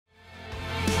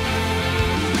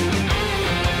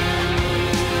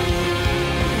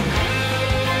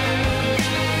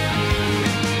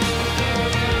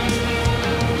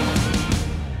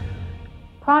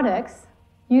products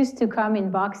used to come in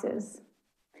boxes.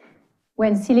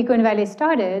 When Silicon Valley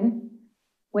started,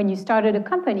 when you started a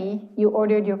company, you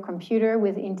ordered your computer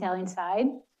with Intel inside.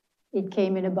 It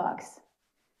came in a box.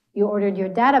 You ordered your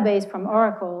database from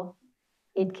Oracle.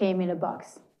 It came in a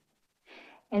box.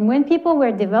 And when people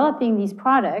were developing these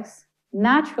products,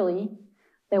 naturally,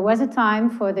 there was a time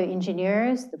for the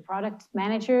engineers, the product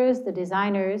managers, the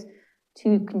designers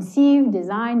to conceive,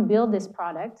 design, build this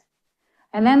product.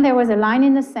 And then there was a line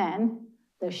in the sand,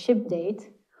 the ship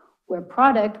date, where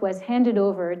product was handed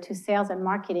over to sales and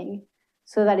marketing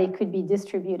so that it could be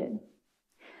distributed.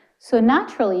 So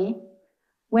naturally,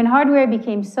 when hardware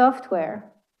became software,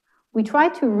 we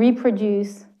tried to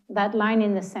reproduce that line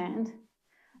in the sand.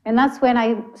 And that's when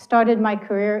I started my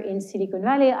career in Silicon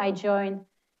Valley. I joined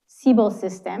Siebel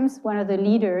Systems, one of the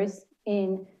leaders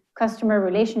in customer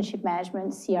relationship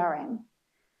management, CRM.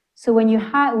 So when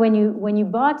you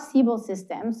bought Siebel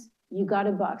Systems, you got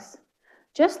a box.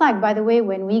 Just like, by the way,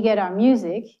 when we get our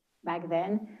music, back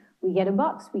then, we get a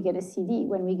box, we get a CD.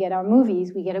 When we get our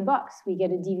movies, we get a box, we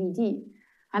get a DVD.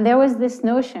 And there was this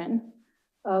notion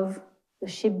of the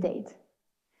ship date.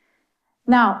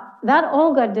 Now, that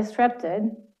all got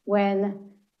disrupted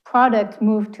when product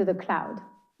moved to the cloud.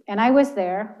 And I was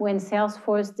there when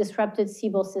Salesforce disrupted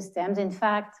Siebel Systems. In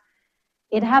fact,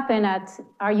 it happened at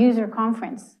our user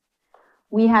conference.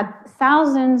 We had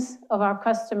thousands of our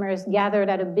customers gathered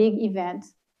at a big event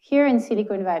here in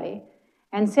Silicon Valley.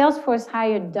 And Salesforce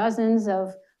hired dozens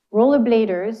of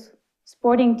rollerbladers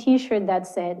sporting T-shirts that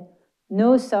said,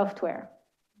 "No software."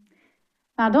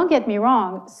 Now, don't get me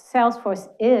wrong, Salesforce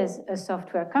is a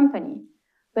software company.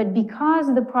 But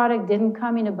because the product didn't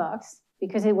come in a box,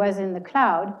 because it was in the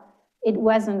cloud, it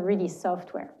wasn't really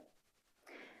software.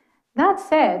 That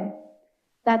said,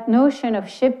 that notion of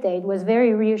ship date was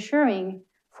very reassuring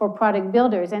for product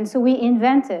builders. And so we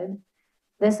invented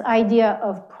this idea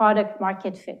of product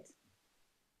market fit.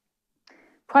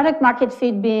 Product market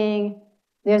fit being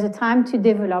there's a time to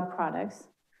develop products,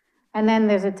 and then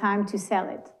there's a time to sell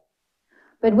it.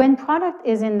 But when product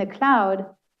is in the cloud,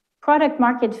 product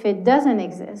market fit doesn't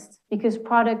exist because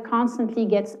product constantly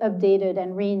gets updated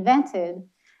and reinvented.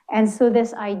 And so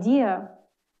this idea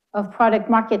of product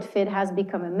market fit has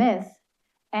become a myth.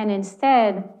 And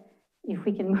instead, if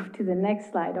we can move to the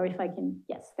next slide, or if I can,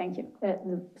 yes, thank you,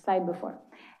 the slide before.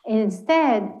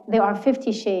 Instead, there are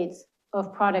 50 shades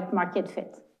of product market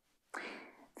fit.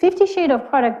 50 shades of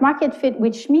product market fit,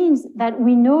 which means that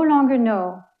we no longer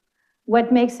know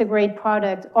what makes a great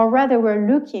product, or rather we're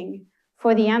looking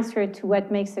for the answer to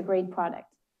what makes a great product.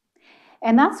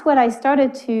 And that's what I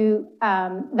started to,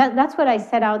 that's what I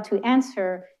set out to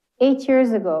answer 8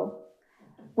 years ago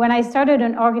when I started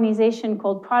an organization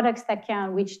called Products That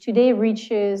Count, which today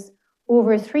reaches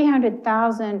over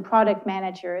 300,000 product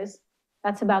managers.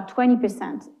 That's about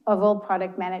 20% of all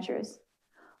product managers.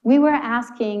 We were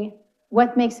asking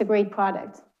what makes a great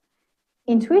product.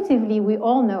 Intuitively, we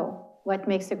all know what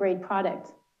makes a great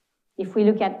product. If we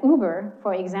look at Uber,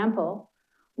 for example,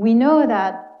 we know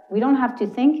that we don't have to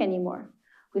think anymore.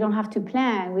 We don't have to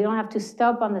plan. We don't have to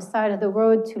stop on the side of the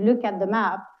road to look at the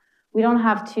map. We don't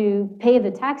have to pay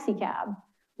the taxi cab.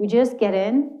 We just get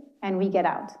in and we get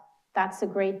out. That's a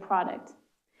great product.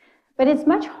 But it's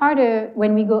much harder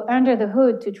when we go under the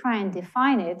hood to try and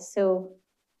define it. So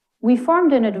we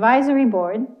formed an advisory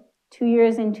board 2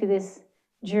 years into this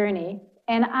journey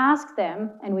and asked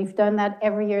them, and we've done that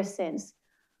every year since,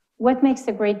 what makes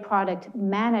a great product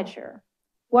manager?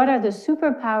 What are the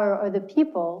superpower or the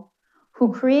people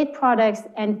who create products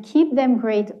and keep them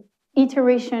great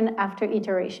iteration after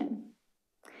iteration?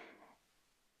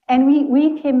 And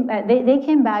they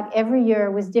came back every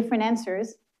year with different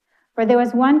answers, but there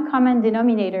was one common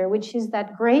denominator, which is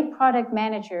that great product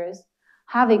managers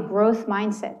have a growth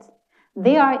mindset.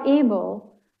 They are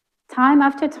able, time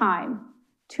after time,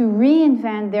 to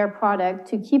reinvent their product,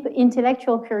 to keep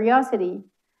intellectual curiosity,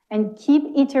 and keep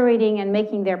iterating and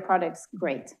making their products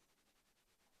great.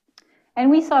 And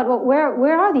we thought, well,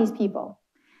 where are these people?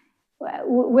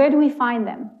 Where do we find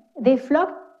them? They flock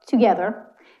together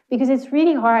because it's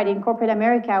really hard in corporate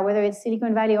America, whether it's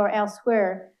Silicon Valley or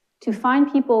elsewhere, to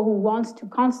find people who want to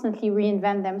constantly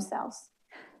reinvent themselves.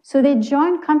 So they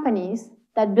join companies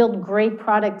that build great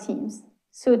product teams.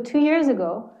 So 2 years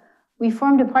ago, we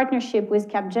formed a partnership with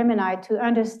Capgemini to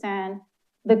understand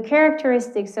the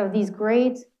characteristics of these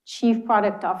great chief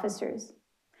product officers.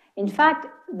 In fact,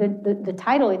 the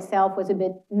title itself was a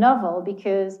bit novel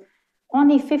because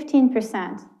only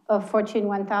 15% of Fortune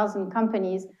 1000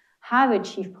 companies have a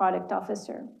chief product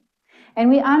officer. And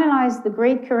we analyzed the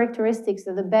great characteristics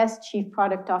of the best chief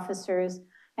product officers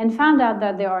and found out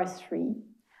that there are 3.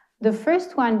 The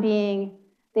first one being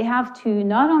they have to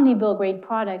not only build great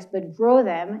products, but grow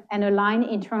them and align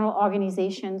internal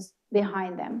organizations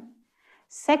behind them.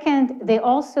 Second, they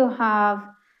also have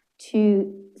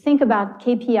to think about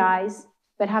KPIs,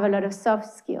 but have a lot of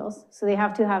soft skills. So they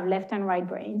have to have left and right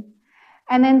brain.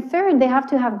 And then third, they have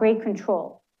to have great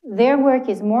control. Their work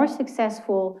is more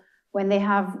successful when they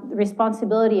have the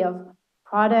responsibility of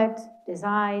product,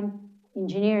 design,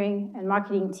 engineering, and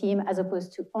marketing team, as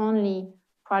opposed to only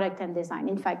product and design.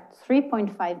 In fact,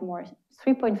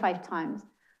 3.5 times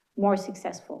more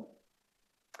successful.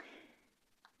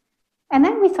 And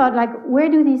then we thought, like, where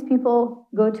do these people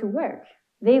go to work?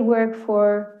 They work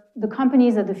for the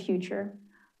companies of the future,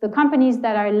 the companies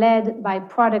that are led by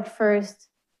product-first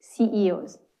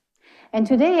CEOs. And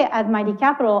today at Mighty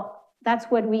Capital, that's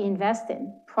what we invest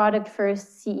in,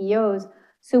 product-first CEOs.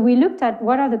 So we looked at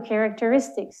what are the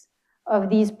characteristics of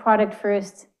these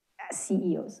product-first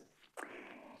CEOs.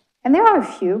 And there are a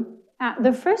few.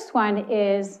 The first one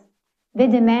is they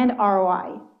demand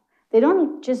ROI. They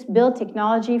don't just build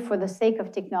technology for the sake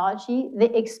of technology. They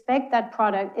expect that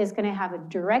product is going to have a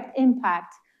direct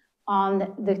impact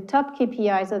on the top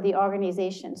KPIs of the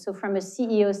organization. So from a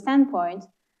CEO standpoint,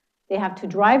 they have to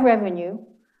drive revenue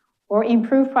or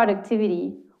improve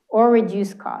productivity or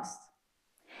reduce costs.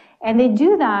 And they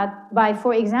do that by,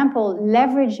 for example,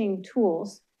 leveraging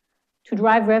tools to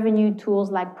drive revenue, tools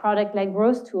like product-led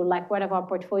growth tool, like one of our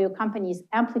portfolio companies,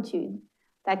 Amplitude,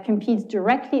 that competes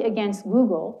directly against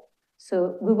Google,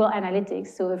 so Google Analytics,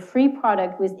 so a free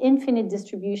product with infinite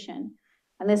distribution.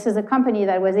 And this is a company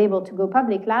that was able to go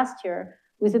public last year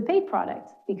with a paid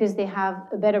product because they have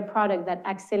a better product that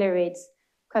accelerates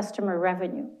customer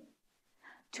revenue.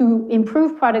 To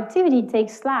improve productivity, take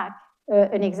Slack,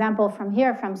 an example from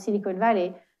here, from Silicon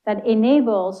Valley, that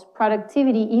enables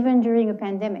productivity even during a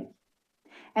pandemic.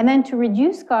 And then to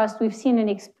reduce cost, we've seen an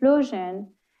explosion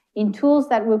in tools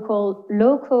that we call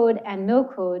low-code and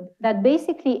no-code that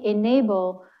basically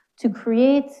enable to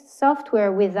create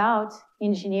software without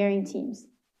engineering teams.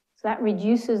 So that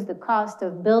reduces the cost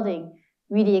of building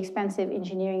really expensive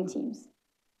engineering teams.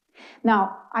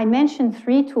 Now, I mentioned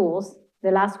 3 tools,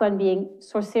 the last one being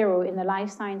Sourcero in the life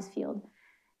science field.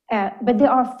 But there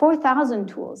are 4,000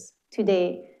 tools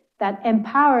today that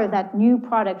empower that new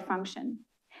product function.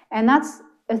 And that's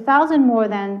 1,000 more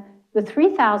than the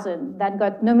 3,000 that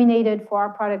got nominated for our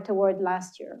product award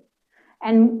last year.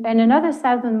 And another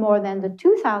 1,000 more than the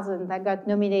 2,000 that got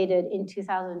nominated in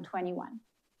 2021.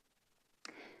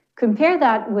 Compare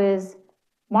that with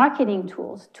marketing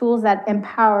tools, tools that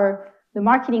empower the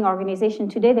marketing organization.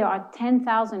 Today, there are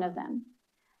 10,000 of them.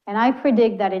 And I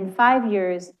predict that in 5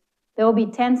 years, there will be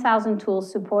 10,000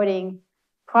 tools supporting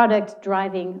product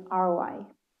driving ROI.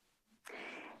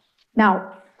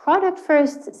 Now,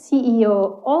 product-first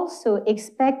CEO also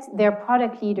expect their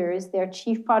product leaders, their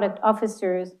chief product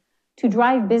officers, to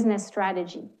drive business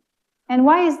strategy. And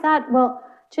why is that? Well,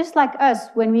 just like us,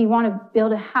 when we want to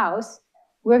build a house,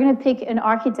 we're going to pick an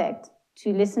architect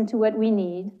to listen to what we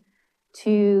need,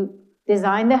 to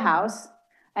design the house,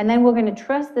 and then we're going to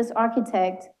trust this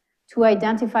architect to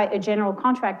identify a general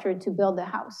contractor to build the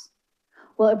house.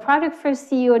 Well, a product-first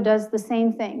CEO does the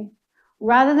same thing.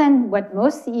 Rather than what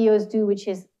most CEOs do, which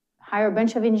is hire a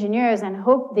bunch of engineers and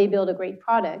hope they build a great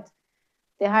product,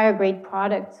 they hire a great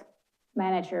product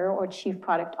manager or chief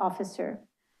product officer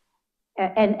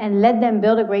and let them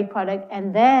build a great product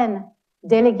and then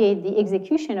delegate the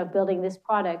execution of building this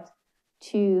product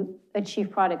to a chief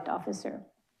product officer.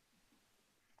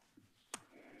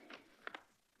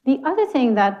 The other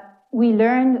thing that we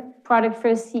learned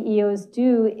product-first CEOs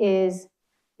do is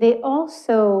they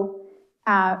also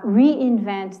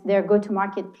reinvent their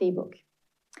go-to-market playbook.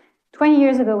 20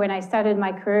 years ago, when I started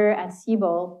my career at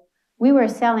Siebel, we were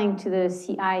selling to the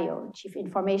CIO, Chief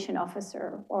Information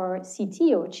Officer, or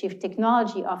CTO, Chief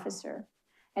Technology Officer.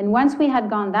 And once we had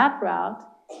gone that route,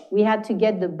 we had to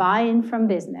get the buy-in from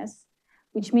business,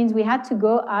 which means we had to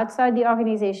go outside the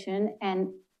organization and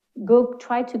go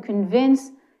try to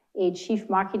convince a chief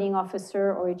marketing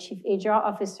officer or a chief HR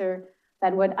officer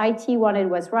that what IT wanted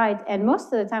was right. And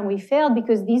most of the time we failed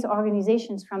because these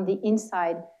organizations from the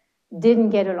inside didn't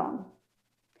get along.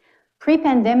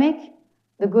 Pre-pandemic,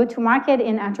 the go-to-market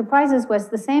in enterprises was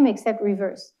the same except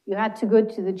reverse. You had to go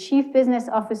to the chief business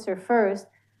officer first,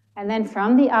 and then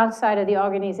from the outside of the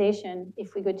organization,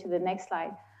 if we go to the next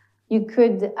slide, you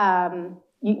could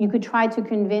try to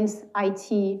convince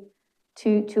IT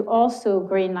to also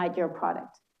greenlight your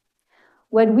product.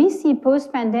 What we see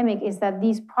post-pandemic is that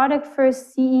these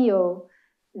product-first CEO,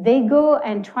 they go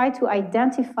and try to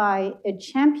identify a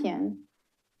champion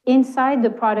inside the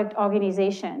product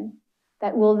organization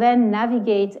that will then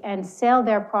navigate and sell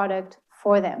their product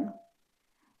for them,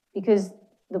 because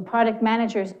the product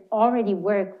managers already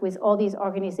work with all these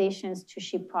organizations to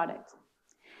ship products.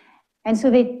 And so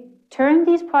they turn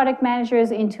these product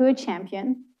managers into a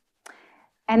champion,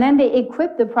 and then they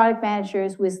equip the product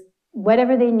managers with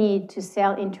whatever they need to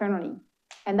sell internally.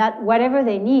 And that whatever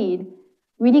they need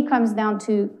really comes down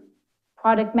to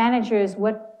product managers,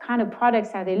 what kind of products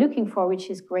are they looking for, which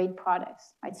is great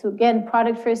products, right? So again,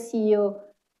 product first CEO,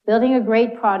 building a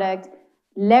great product,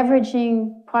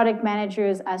 leveraging product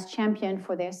managers as champion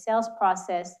for their sales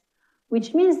process,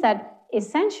 which means that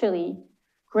essentially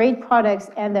great products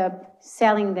end up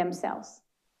selling themselves.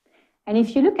 And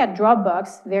if you look at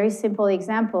Dropbox, very simple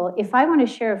example, if I want to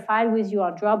share a file with you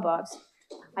on Dropbox,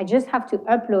 I just have to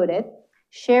upload it,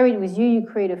 share it with you, you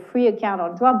create a free account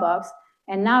on Dropbox,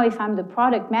 and now if I'm the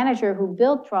product manager who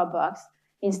built Dropbox,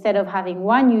 instead of having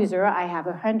one user, I have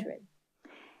 100.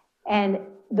 And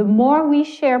the more we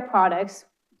share products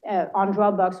on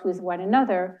Dropbox with one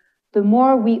another, the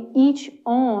more we each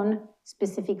own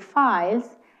specific files.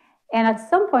 And at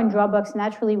some point, Dropbox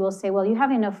naturally will say, well, you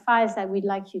have enough files that we'd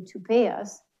like you to pay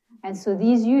us. And so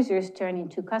these users turn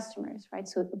into customers, right?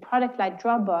 So a product like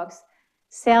Dropbox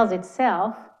sells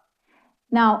itself.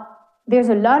 Now, there's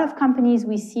a lot of companies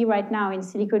we see right now in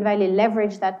Silicon Valley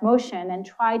leverage that motion and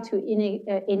try to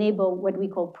enable what we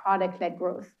call product-led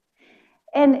growth.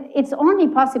 And it's only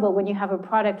possible when you have a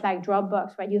product like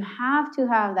Dropbox, right? You have to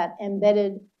have that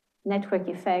embedded network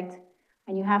effect,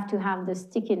 and you have to have the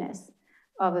stickiness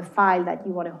of a file that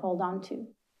you want to hold on to.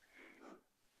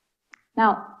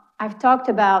 Now, I've talked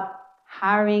about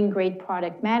hiring great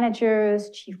product managers,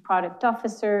 chief product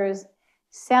officers,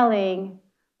 selling,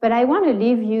 but I want to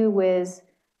leave you with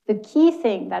the key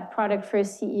thing that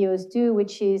product-first CEOs do,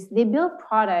 which is they build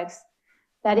products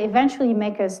that eventually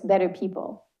make us better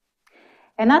people.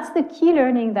 And that's the key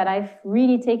learning that I've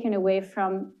really taken away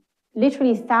from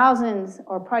literally thousands,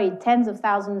 or probably tens of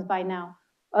thousands by now,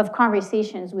 of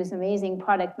conversations with amazing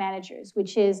product managers,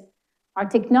 which is our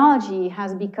technology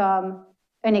has become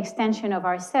an extension of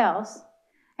ourselves.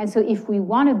 And so if we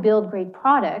want to build great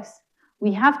products,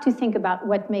 we have to think about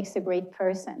what makes a great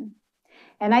person.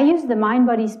 And I use the mind,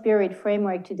 body, spirit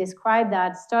framework to describe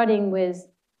that, starting with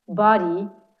body.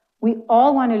 We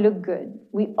all want to look good.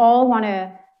 We all want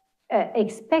to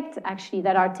expect, actually,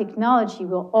 that our technology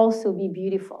will also be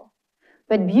beautiful.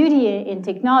 But beauty in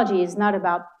technology is not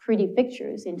about pretty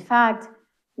pictures. In fact,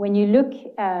 when you look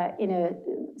in a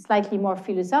slightly more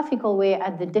philosophical way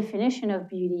at the definition of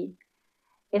beauty,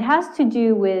 it has to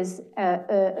do with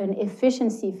an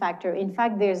efficiency factor. In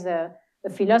fact, there's a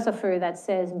philosopher that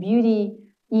says beauty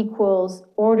equals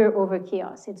order over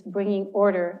chaos. It's bringing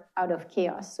order out of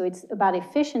chaos. So it's about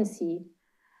efficiency.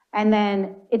 And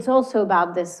then it's also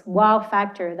about this wow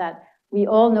factor that we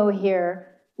all know here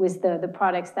with the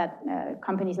products that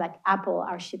companies like Apple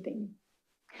are shipping.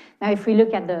 Now, if we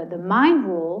look at the mind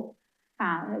rule,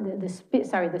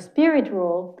 the spirit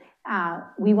rule,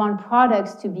 we want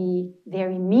products to be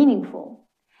very meaningful.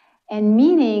 And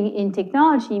meaning in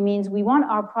technology means we want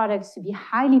our products to be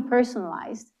highly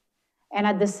personalized. And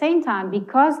at the same time,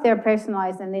 because they're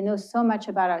personalized and they know so much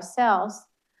about ourselves,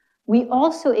 we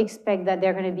also expect that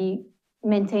they're going to be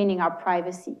maintaining our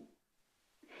privacy.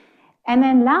 And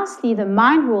then lastly, the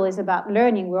mind rule is about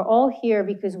learning. We're all here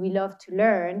because we love to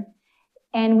learn.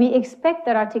 And we expect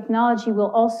that our technology will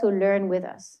also learn with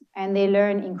us. And they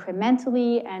learn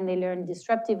incrementally and they learn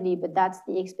disruptively, but that's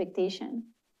the expectation.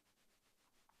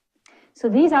 So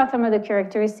these are some of the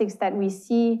characteristics that we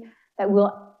see that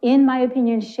will, in my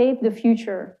opinion, shape the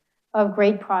future of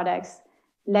great products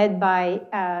led by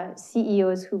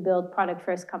CEOs who build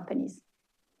product-first companies.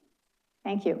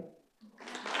 Thank you.